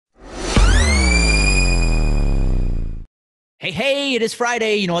Hey, it is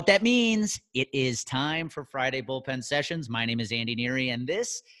Friday. You know what that means? It is time for Friday Bullpen Sessions. My name is Andy Neary, and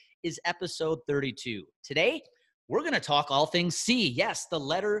this is episode 32. Today, we're going to talk all things C. Yes, the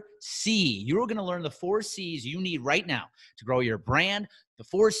letter C. You're going to learn the 4 C's you need right now to grow your brand, the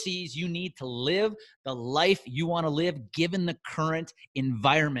 4 C's you need to live the life you want to live given the current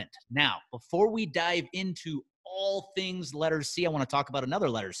environment. Now, before we dive into all things letter C, I want to talk about another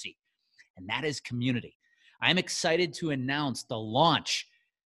letter C, and that is community. I'm excited to announce the launch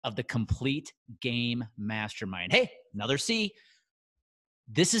of the Complete Game Mastermind. Hey, another C.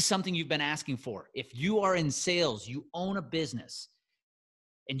 This is something you've been asking for. If you are in sales, you own a business,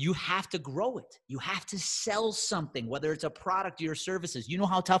 and you have to grow it. You have to sell something, whether it's a product or your services. You know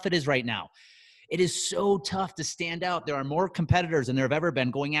how tough it is right now. It is so tough to stand out. There are more competitors than there have ever been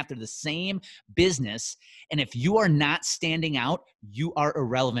going after the same business. And if you are not standing out, you are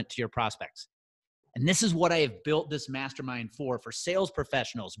irrelevant to your prospects. And this is what I have built this mastermind for sales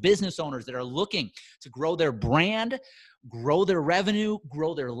professionals, business owners that are looking to grow their brand, grow their revenue,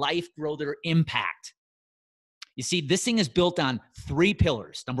 grow their life, grow their impact. You see, this thing is built on 3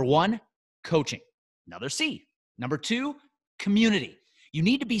 pillars. Number 1, coaching. Another C. Number 2, community. You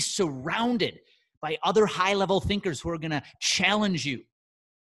need to be surrounded by other high-level thinkers who are going to challenge you.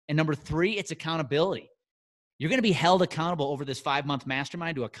 And number 3, it's accountability. You're going to be held accountable over this 5-month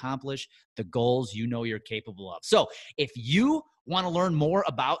mastermind to accomplish the goals you know you're capable of. So if you want to learn more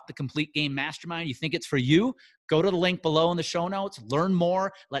about the Complete Game Mastermind, you think it's for you, go to the link below in the show notes, learn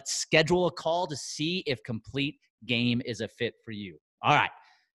more. Let's schedule a call to see if Complete Game is a fit for you. All right,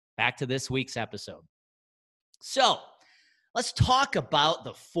 back to this week's episode. So let's talk about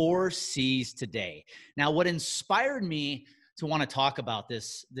the 4 C's today. Now, what inspired me to want to talk about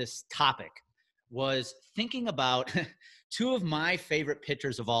this topic was thinking about 2 of my favorite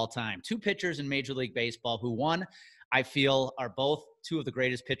pitchers of all time, 2 pitchers in Major League Baseball who, one, I feel are both 2 of the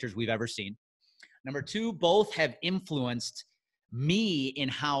greatest pitchers we've ever seen. Number 2, both have influenced me in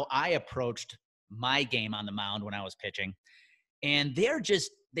how I approached my game on the mound when I was pitching. And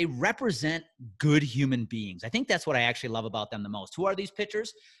they represent good human beings. I think that's what I actually love about them the most. Who are these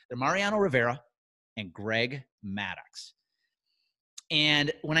pitchers? They're Mariano Rivera and Greg Maddux.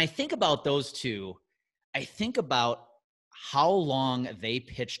 And when I think about those 2, I think about how long they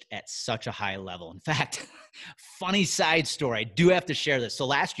pitched at such a high level. In fact, funny side story, I do have to share this. So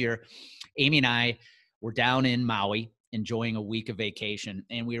last year, Amy and I were down in Maui enjoying a week of vacation,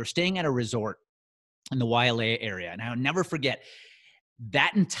 and we were staying at a resort in the Wailea area. And I'll never forget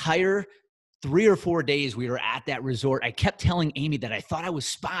that entire 3 or 4 days we were at that resort. I kept telling Amy that I thought I was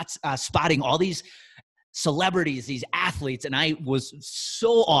spotting all these celebrities, these athletes, and I was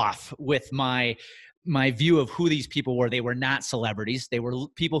so off with my view of who these people were. They were not celebrities. They were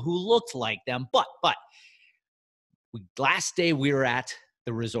people who looked like them. But last day we were at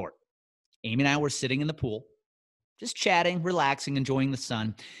the resort. Amy and I were sitting in the pool, just chatting, relaxing, enjoying the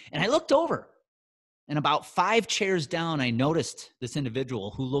sun. And I looked over, and about 5 chairs down, I noticed this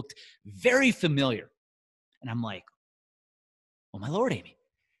individual who looked very familiar. And I'm like, oh my Lord, Amy,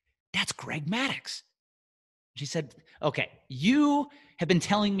 that's Greg Maddux. She said, okay, you have been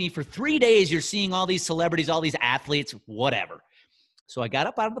telling me for 3 days you're seeing all these celebrities, all these athletes, whatever. So I got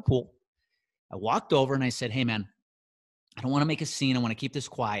up out of the pool. I walked over and I said, hey, man, I don't want to make a scene. I want to keep this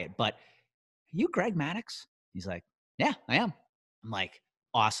quiet, but are you Greg Maddux? He's like, yeah, I am. I'm like,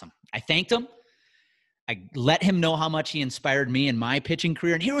 awesome. I thanked him. I let him know how much he inspired me in my pitching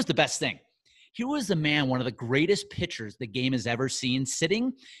career. And here was the best thing. Here was the man, one of the greatest pitchers the game has ever seen,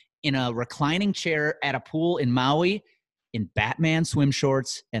 sitting in a reclining chair at a pool in Maui in Batman swim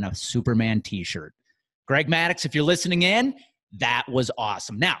shorts and a Superman t-shirt. Greg Maddux, if you're listening in, that was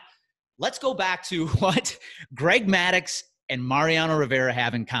awesome. Now, let's go back to what Greg Maddux and Mariano Rivera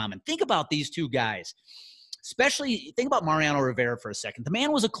have in common. Think about these 2 guys. Especially, think about Mariano Rivera for a second. The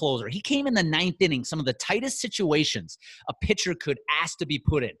man was a closer. He came in the 9th inning, some of the tightest situations a pitcher could ask to be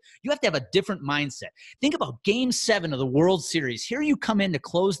put in. You have to have a different mindset. Think about Game 7 of the World Series. Here you come in to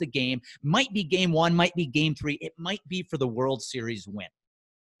close the game. Might be Game 1, might be Game 3. It might be for the World Series win.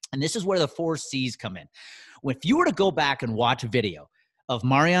 And this is where the 4 C's come in. If you were to go back and watch a video of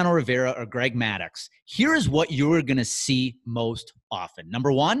Mariano Rivera or Greg Maddux, here is what you're going to see most often.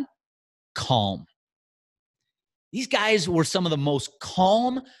 Number 1, calm. These guys were some of the most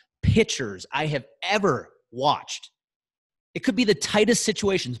calm pitchers I have ever watched. It could be the tightest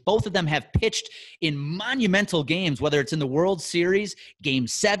situations. Both of them have pitched in monumental games, whether it's in the World Series, Game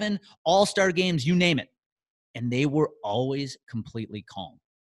 7, All-Star games, you name it. And they were always completely calm.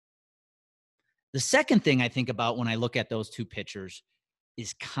 The second thing I think about when I look at those 2 pitchers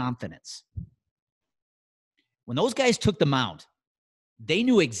is confidence. When those guys took the mound, they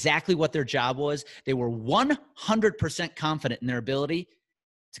knew exactly what their job was. They were 100% confident in their ability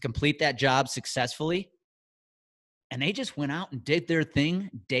to complete that job successfully. And they just went out and did their thing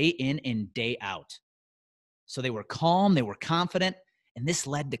day in and day out. So they were calm, they were confident, and this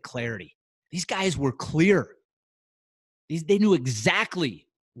led to clarity. These guys were clear. They knew exactly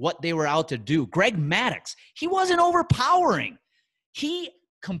what they were out to do. Greg Maddux, he wasn't overpowering. He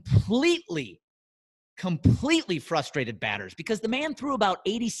completely frustrated batters because the man threw about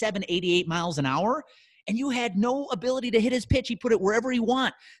 87, 88 miles an hour, and you had no ability to hit his pitch. He put it wherever he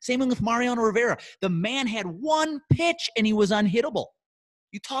want. Same thing with Mariano Rivera. The man had one pitch, and he was unhittable.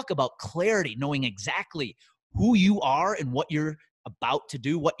 You talk about clarity, knowing exactly who you are and what you're about to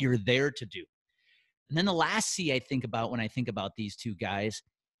do, what you're there to do. And then the last C I think about when I think about these two guys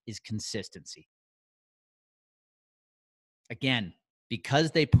is consistency. Again,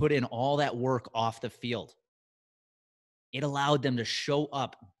 because they put in all that work off the field, it allowed them to show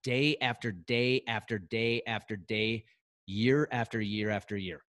up day after day after day after day, year after year after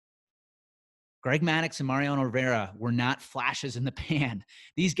year. Greg Maddux and Mariano Rivera were not flashes in the pan.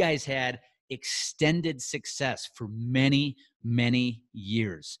 These guys had extended success for many, many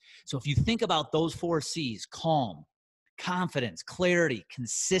years. So if you think about those 4 C's, calm, confidence, clarity,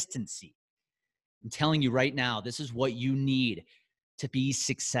 consistency, I'm telling you right now, this is what you need to be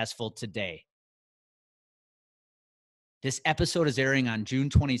successful today. This episode is airing on June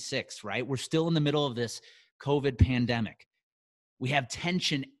 26th, right? We're still in the middle of this COVID pandemic. We have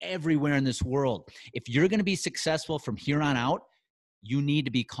tension everywhere in this world. If you're going to be successful from here on out, you need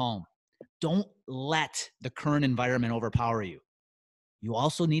to be calm. Don't let the current environment overpower you. You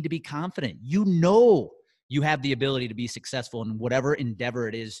also need to be confident. You know you have the ability to be successful in whatever endeavor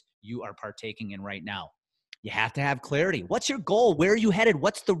it is you are partaking in right now. You have to have clarity. What's your goal? Where are you headed?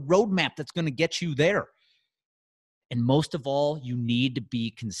 What's the roadmap that's going to get you there? And most of all, you need to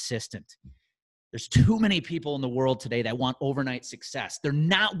be consistent. There's too many people in the world today that want overnight success. They're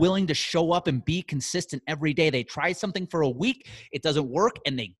not willing to show up and be consistent every day. They try something for a week, it doesn't work,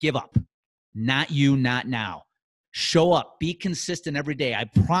 and they give up. Not you, not now. Show up, be consistent every day. I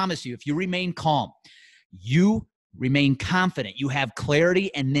promise you, if you remain calm, you remain confident, you have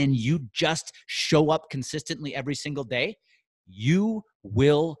clarity, and then you just show up consistently every single day, you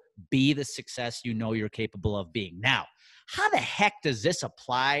will be the success you know you're capable of being. Now, how the heck does this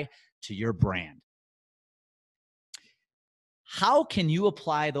apply to your brand? How can you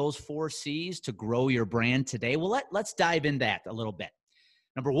apply those 4 C's to grow your brand today? Well, let's dive into that a little bit.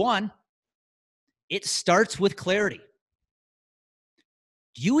 Number 1, it starts with clarity.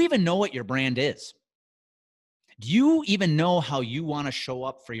 Do you even know what your brand is? Do you even know how you want to show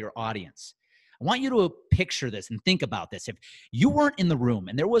up for your audience? I want you to picture this and think about this. If you weren't in the room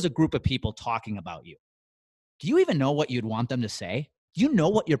and there was a group of people talking about you, do you even know what you'd want them to say? Do you know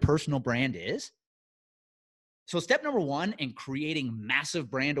what your personal brand is? So step number 1 in creating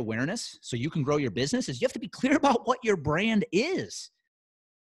massive brand awareness so you can grow your business is you have to be clear about what your brand is.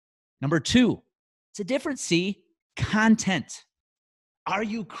 Number 2, it's a different C, content. Are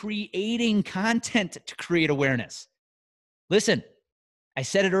you creating content to create awareness? Listen, I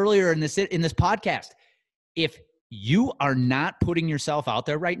said it earlier in this podcast. If you are not putting yourself out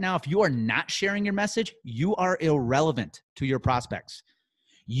there right now, if you are not sharing your message, you are irrelevant to your prospects.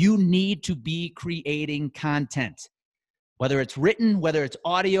 You need to be creating content, whether it's written, whether it's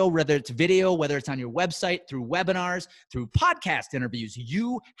audio, whether it's video, whether it's on your website, through webinars, through podcast interviews.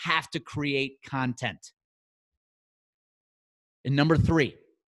 You have to create content. And number 3,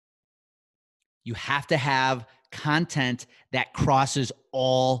 you have to have content that crosses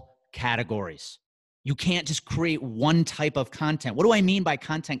all categories. You can't just create one type of content. What do I mean by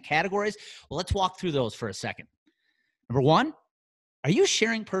content categories? Well, let's walk through those for a second. Number 1, are you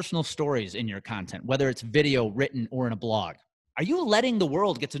sharing personal stories in your content, whether it's video, written, or in a blog? Are you letting the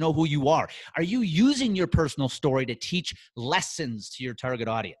world get to know who you are? Are you using your personal story to teach lessons to your target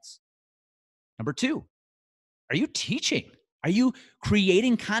audience? Number 2, are you teaching? Are you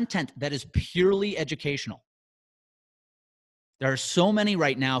creating content that is purely educational? There are so many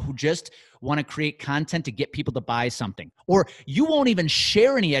right now who just want to create content to get people to buy something. Or you won't even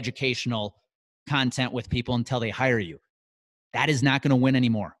share any educational content with people until they hire you. That is not going to win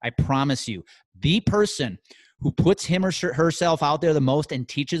anymore. I promise you. The person who puts him or herself out there the most and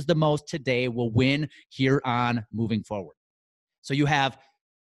teaches the most today will win here on moving forward. So you have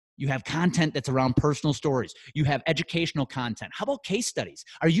content that's around personal stories. You have educational content. How about case studies?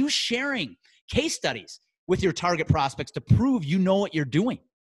 Are you sharing case studies with your target prospects to prove you know what you're doing?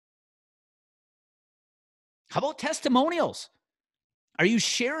 How about testimonials? Are you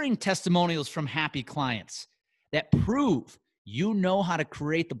sharing testimonials from happy clients that prove you know how to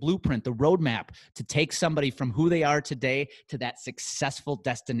create the blueprint, the roadmap to take somebody from who they are today to that successful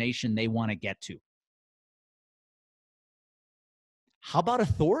destination they want to get to. How about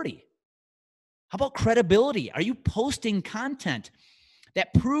authority? How about credibility? Are you posting content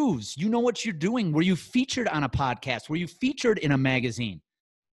that proves you know what you're doing? Were you featured on a podcast? Were you featured in a magazine?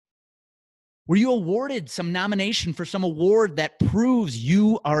 Were you awarded some nomination for some award that proves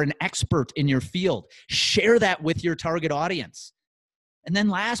you are an expert in your field? Share that with your target audience. And then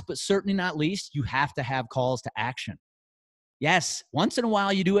last, but certainly not least, you have to have calls to action. Yes, once in a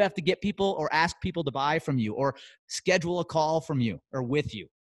while, you do have to get people or ask people to buy from you or schedule a call from you or with you.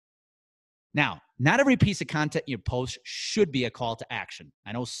 Now, not every piece of content you post should be a call to action.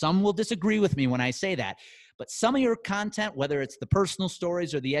 I know some will disagree with me when I say that, but some of your content, whether it's the personal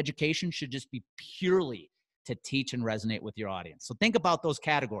stories or the education, should just be purely to teach and resonate with your audience. So think about those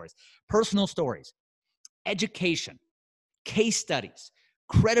categories: personal stories, education, case studies,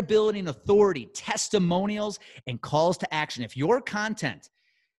 credibility and authority, testimonials, and calls to action. If your content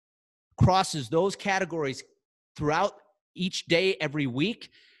crosses those categories throughout each day, every week,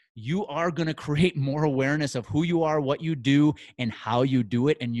 you are going to create more awareness of who you are, what you do, and how you do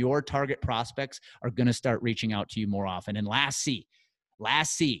it. And your target prospects are going to start reaching out to you more often. And last C.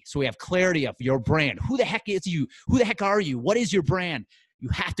 So we have clarity of your brand. Who the heck is you? Who the heck are you? What is your brand? You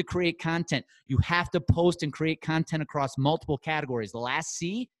have to create content. You have to post and create content across multiple categories. The last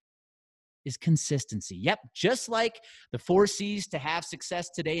C is consistency. Yep, just like the 4 C's to have success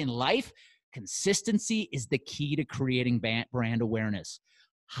today in life, consistency is the key to creating brand awareness.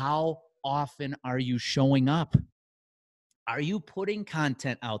 How often are you showing up? Are you putting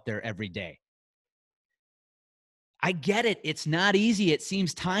content out there every day? I get it. It's not easy. It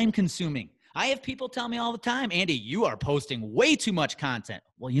seems time consuming. I have people tell me all the time, Andy, you are posting way too much content.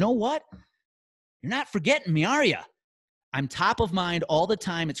 Well, you know what? You're not forgetting me, are you? I'm top of mind all the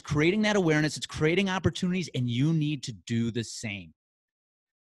time. It's creating that awareness. It's creating opportunities, and you need to do the same.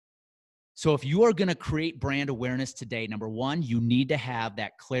 So if you are going to create brand awareness today, number one, you need to have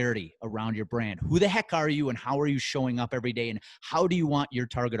that clarity around your brand. Who the heck are you, and how are you showing up every day, and how do you want your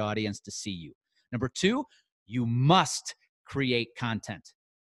target audience to see you? Number two, you must create content.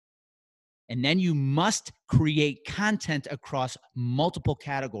 And then you must create content across multiple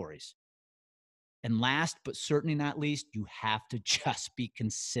categories. And last, but certainly not least, you have to just be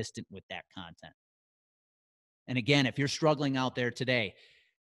consistent with that content. And again, if you're struggling out there today,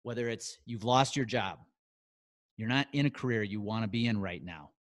 whether it's you've lost your job, you're not in a career you want to be in right now,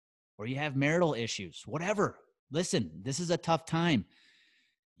 or you have marital issues, whatever, listen, this is a tough time.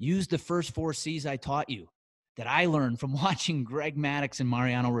 Use the first 4 C's I taught you that I learned from watching Greg Maddux and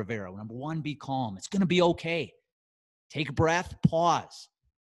Mariano Rivera. Number one, be calm. It's going to be okay. Take a breath, pause.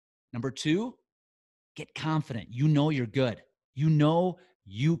 Number two, get confident. You know you're good. You know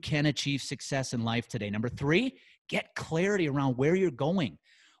you can achieve success in life today. Number three, get clarity around where you're going.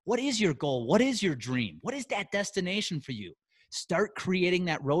 What is your goal? What is your dream? What is that destination for you? Start creating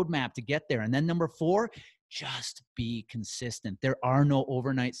that roadmap to get there. And then number four, just be consistent. There are no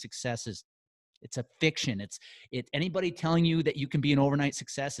overnight successes. It's a fiction. Anybody telling you that you can be an overnight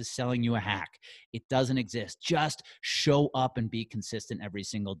success is selling you a hack. It doesn't exist. Just show up and be consistent every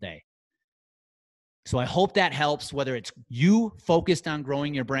single day. So I hope that helps, whether it's you focused on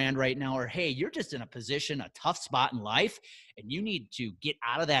growing your brand right now, or hey, you're just in a position, a tough spot in life, and you need to get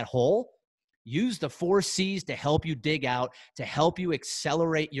out of that hole. Use the 4 C's to help you dig out, to help you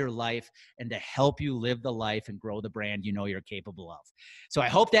accelerate your life, and to help you live the life and grow the brand you know you're capable of. So I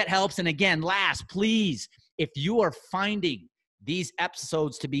hope that helps. And again, last, please, if you are finding these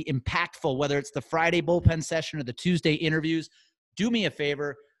episodes to be impactful, whether it's the Friday bullpen session or the Tuesday interviews, do me a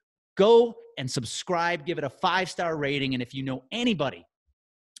favor, go and subscribe, give it a 5-star rating. And if you know anybody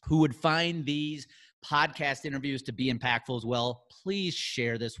who would find these podcast interviews to be impactful as well, please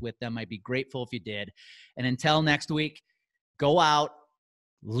share this with them. I'd be grateful if you did. And until next week, go out,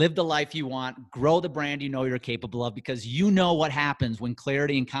 live the life you want, grow the brand you know you're capable of, because you know what happens when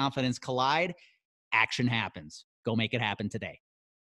clarity and confidence collide. Action happens. Go make it happen today.